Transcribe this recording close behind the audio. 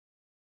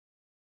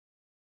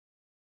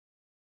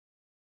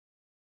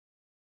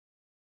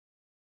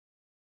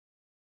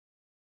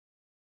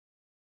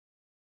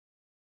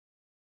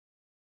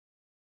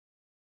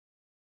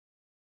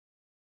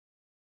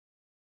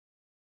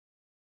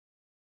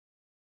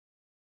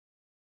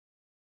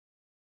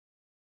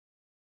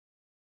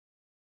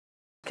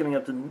coming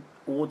up to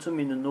autumn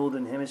in the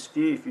northern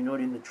hemisphere if you're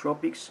not in the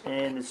tropics,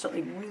 and there's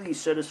something really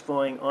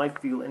satisfying, I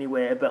feel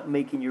anyway, about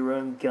making your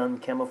own gun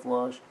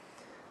camouflage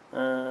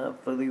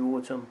for the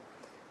autumn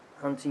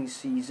hunting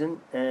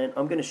season. And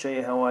I'm going to show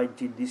you how I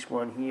did this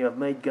one here. I've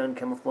made gun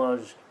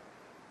camouflage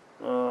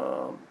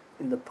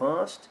in the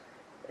past,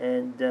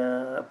 and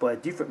by a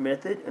different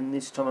method, and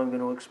this time I'm going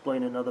to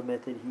explain another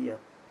method here.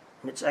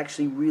 And it's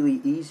actually really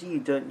easy.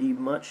 You don't need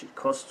much. It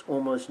costs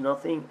almost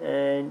nothing.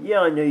 And yeah,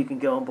 I know you can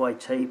go and buy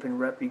tape and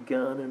wrap your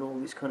gun and all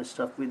this kind of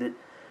stuff with it,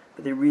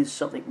 but there is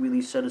something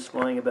really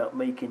satisfying about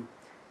making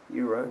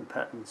your own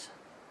patterns.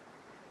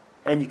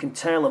 And you can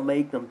tailor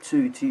make them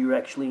too to your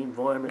actually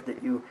environment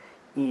that you're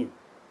in.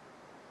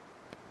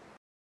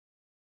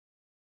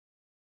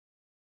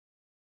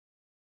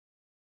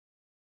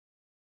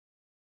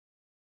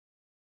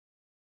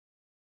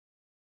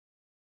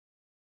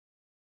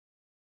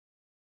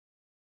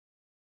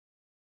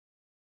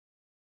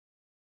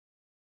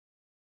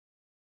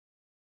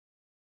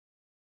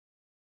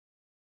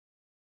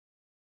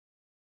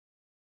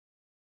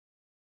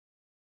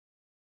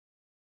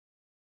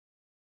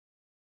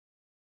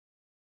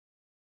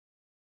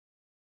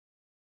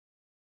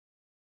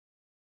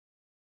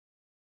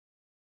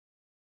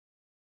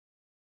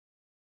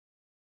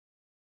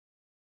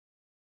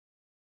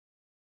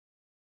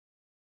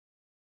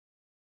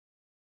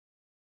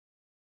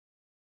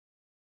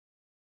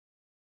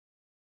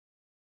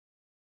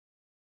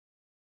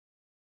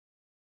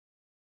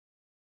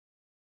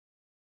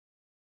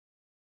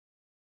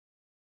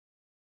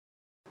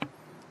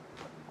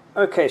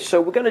 Okay, so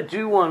we're going to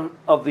do one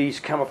of these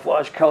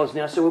camouflage colors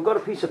now. So we've got a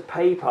piece of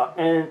paper,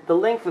 and the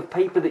length of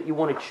paper that you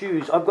want to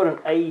choose, I've got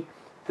an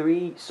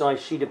A3 size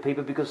sheet of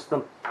paper because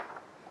the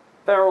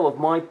barrel of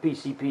my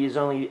PCP is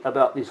only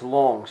about this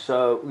long.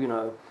 So, you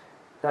know,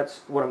 that's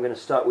what I'm going to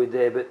start with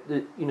there. But,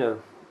 you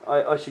know,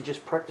 I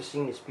suggest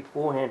practicing this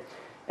beforehand.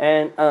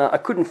 And I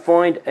couldn't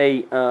find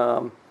a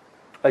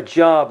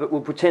jar, but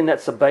we'll pretend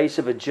that's the base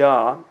of a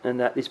jar and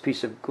that this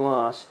piece of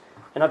glass.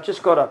 And I've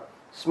just got a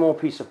small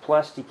piece of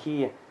plastic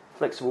here,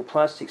 flexible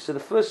plastic. So the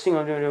first thing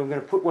I'm going to do, I'm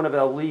going to put one of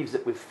our leaves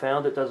that we've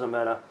found. It doesn't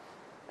matter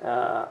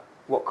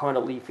what kind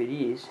of leaf it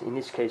is. In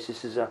this case,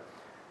 this is a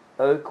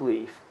oak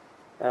leaf.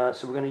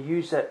 So we're going to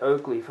use that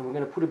oak leaf, and we're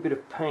going to put a bit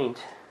of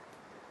paint.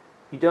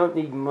 You don't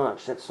need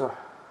much. That's the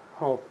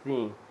whole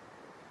thing.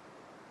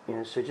 You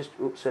know, so just,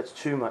 oops, that's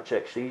too much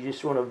actually. You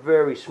just want a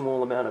very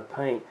small amount of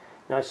paint.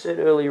 Now I said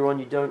earlier on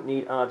you don't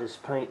need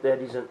artist paint. That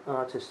is an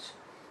artist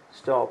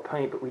style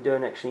paint, but we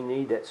don't actually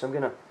need that. So I'm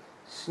going to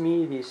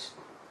smear this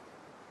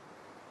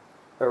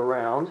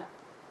around,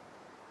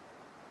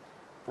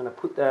 and I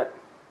put that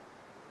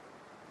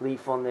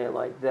leaf on there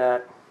like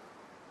that.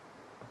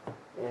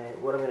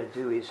 And what I'm going to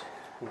do is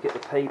get the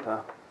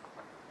paper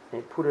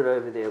and put it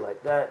over there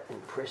like that,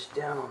 and press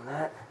down on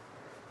that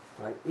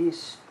like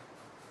this.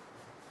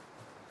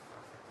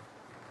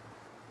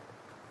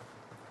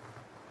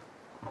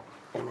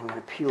 And I'm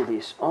going to peel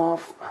this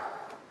off,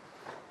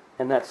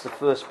 and that's the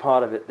first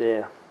part of it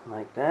there,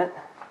 like that.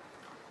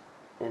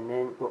 And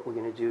then what we're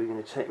going to do, we're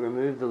going to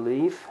remove the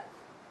leaf,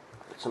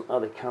 put some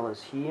other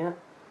colours here.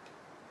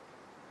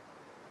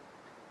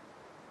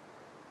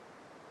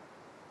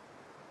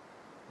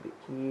 A bit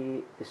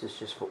here. This is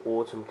just for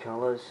autumn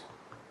colours.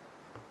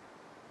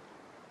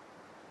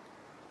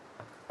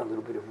 A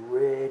little bit of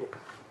red.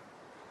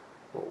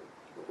 Oh,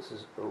 this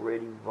is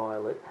already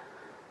violet.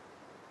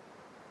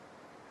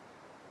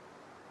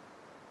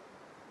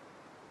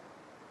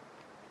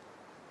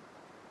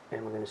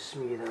 And we're going to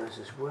smear those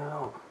as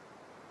well.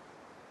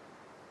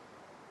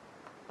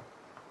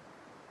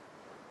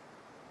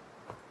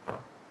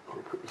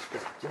 And put this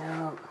back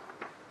down.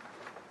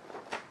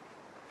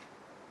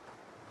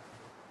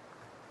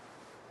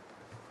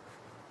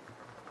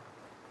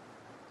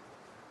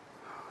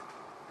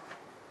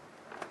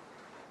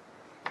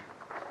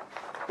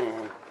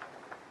 And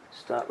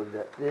start with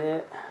that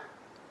there.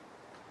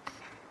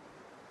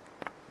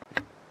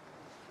 So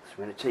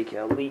we're going to take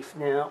our leaf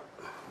now.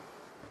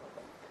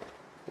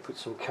 Put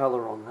some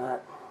colour on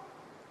that.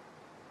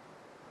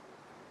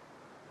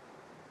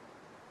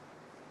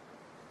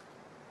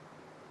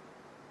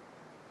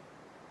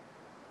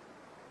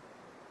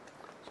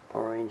 Some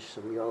orange,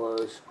 some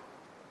yellows.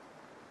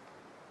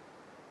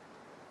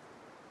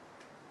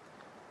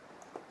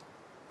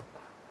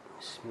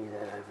 Smear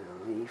that over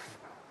the leaf.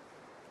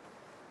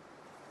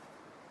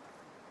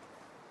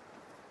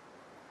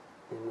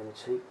 And I'm going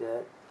to take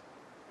that,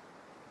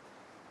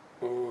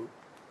 and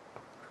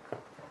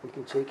we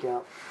can take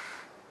out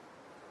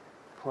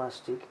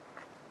plastic.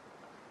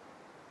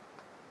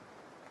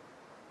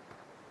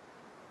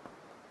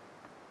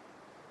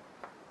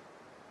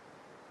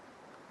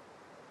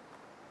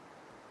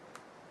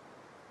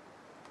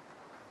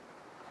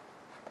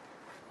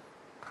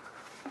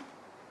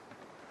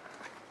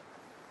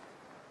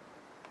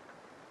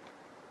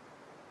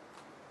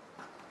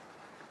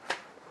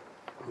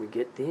 We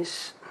get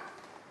this.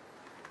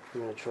 I'm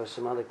going to try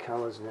some other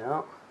colours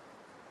now.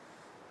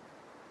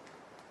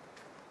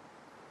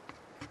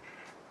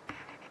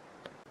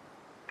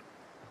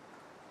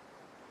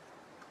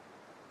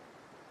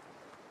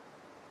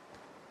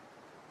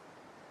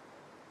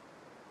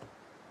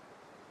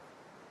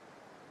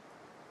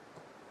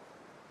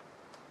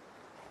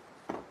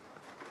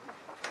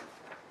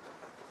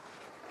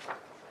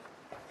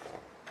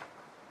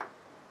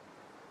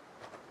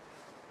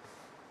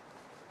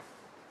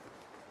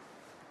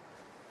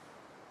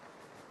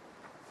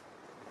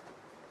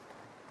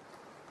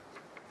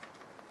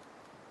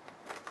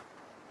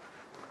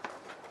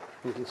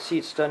 You can see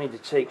it's starting to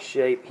take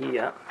shape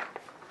here.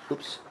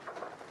 Oops,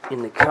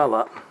 in the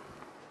colour.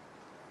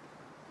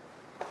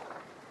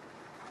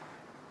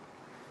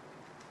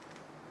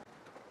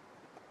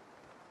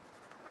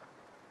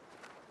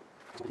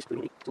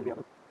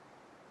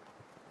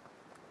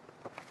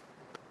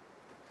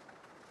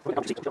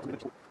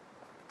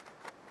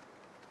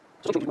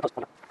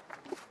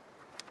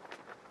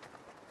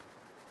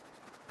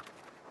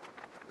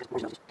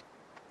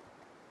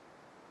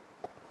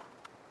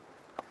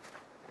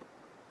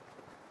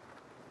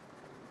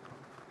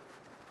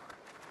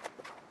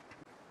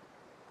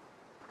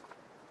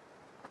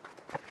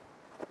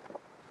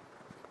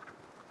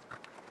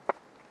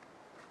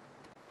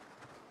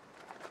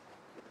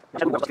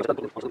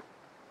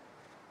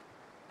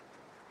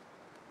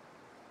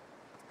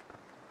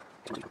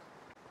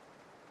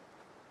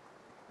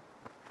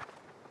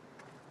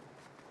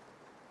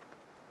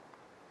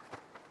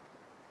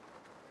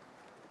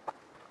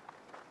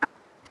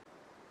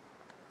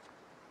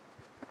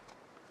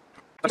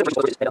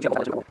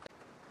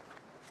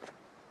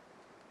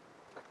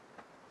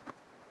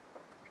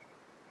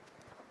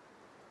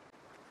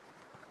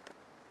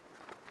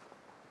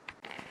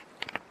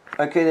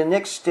 Okay, the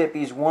next step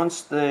is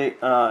once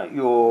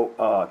your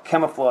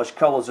camouflage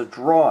colors are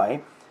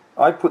dry,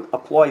 I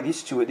apply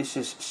this to it. This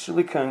is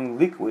silicone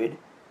liquid,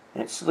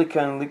 and it's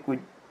silicone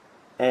liquid,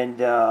 and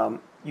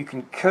you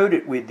can coat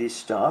it with this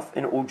stuff,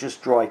 and it will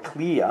just dry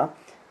clear,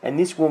 and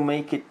this will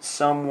make it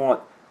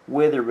somewhat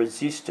weather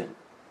resistant.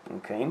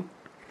 Okay.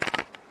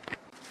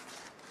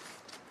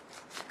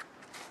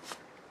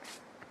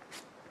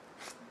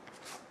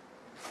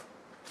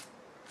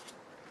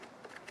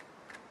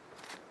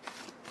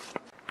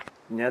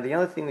 Now the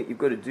other thing that you've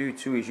got to do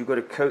too is you've got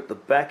to coat the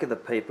back of the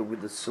paper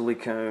with the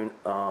silicone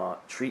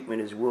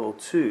treatment as well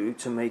too,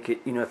 to make it,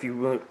 you know, if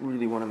you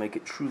really want to make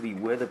it truly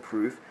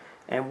weatherproof.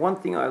 And one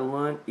thing I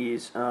learned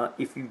is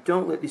if you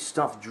don't let this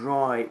stuff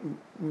dry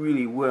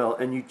really well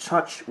and you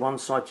touch one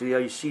side to the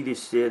other, you see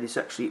this there, this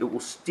actually, it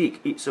will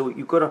stick. So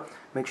you've got to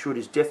make sure it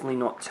is definitely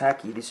not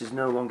tacky. This is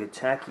no longer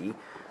tacky.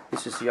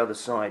 This is the other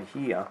side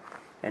here.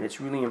 And it's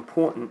really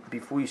important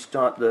before you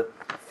start the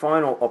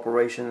final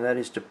operation, and that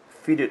is to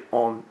fit it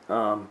on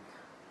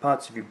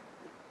parts of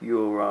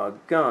your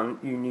gun.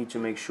 You need to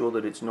make sure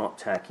that it's not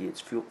tacky,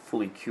 it's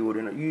fully cured,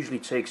 and it usually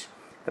takes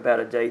about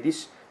a day.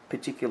 This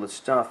particular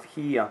stuff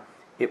here,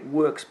 it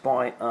works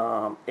by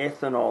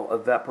ethanol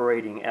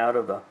evaporating out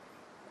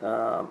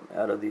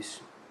of this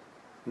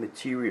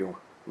material.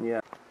 Yeah.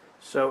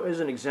 So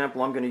as an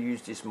example, I'm going to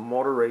use this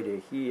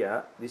moderator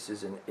here. This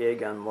is an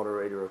airgun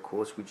moderator, of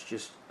course, which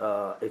just,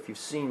 if you've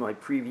seen my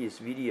previous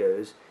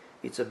videos,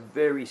 it's a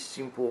very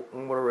simple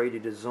moderator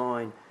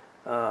design,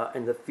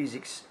 and the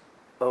physics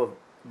of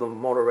the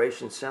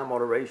moderation, sound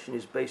moderation,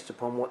 is based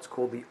upon what's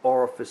called the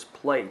orifice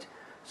plate.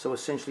 So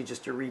essentially,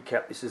 just to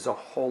recap, this is a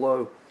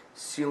hollow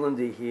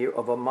cylinder here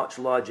of a much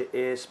larger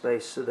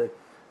airspace, so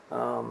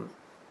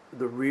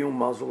the real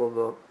muzzle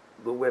of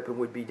the weapon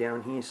would be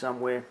down here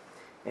somewhere,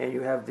 and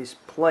you have this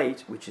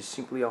plate which is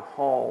simply a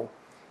hole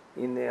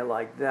in there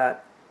like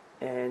that,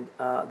 and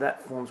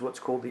that forms what's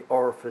called the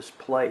orifice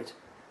plate.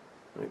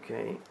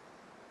 Okay.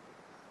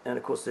 And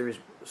of course there is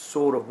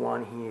sort of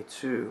one here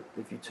too,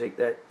 if you take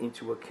that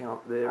into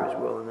account there as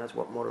well, and that's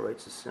what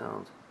moderates the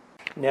sound.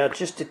 Now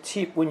just a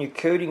tip, when you're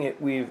coating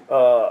it with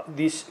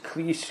this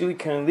clear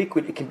silicone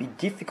liquid, it can be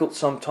difficult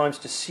sometimes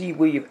to see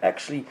where you've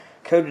actually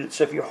coated it.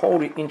 So if you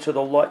hold it into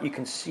the light, you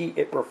can see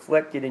it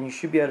reflected, and you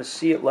should be able to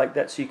see it like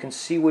that, so you can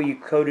see where you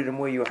coated and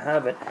where you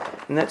haven't.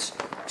 And that's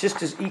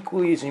just as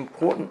equally as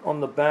important on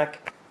the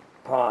back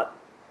part.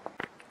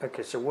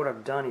 Okay, so what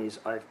I've done is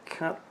I've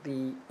cut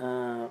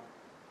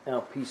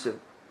our piece of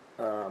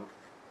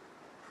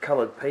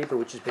coloured paper,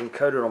 which has been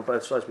coated on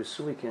both sides with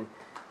silicone,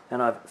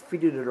 and I've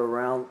fitted it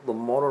around the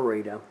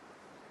moderator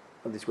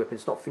of this weapon.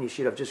 It's not finished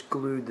yet, I've just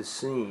glued the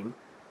seam,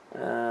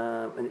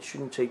 and it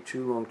shouldn't take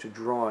too long to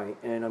dry,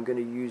 and I'm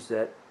going to use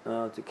that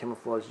to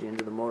camouflage the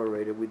end of the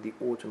moderator with the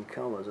autumn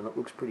colours, and it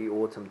looks pretty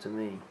autumn to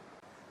me.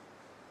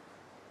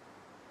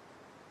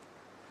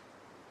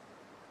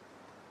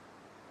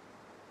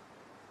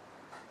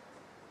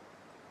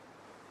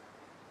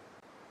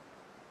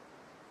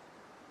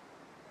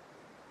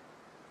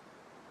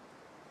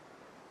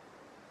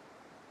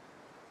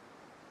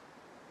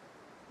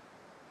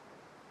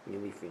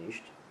 Nearly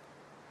finished.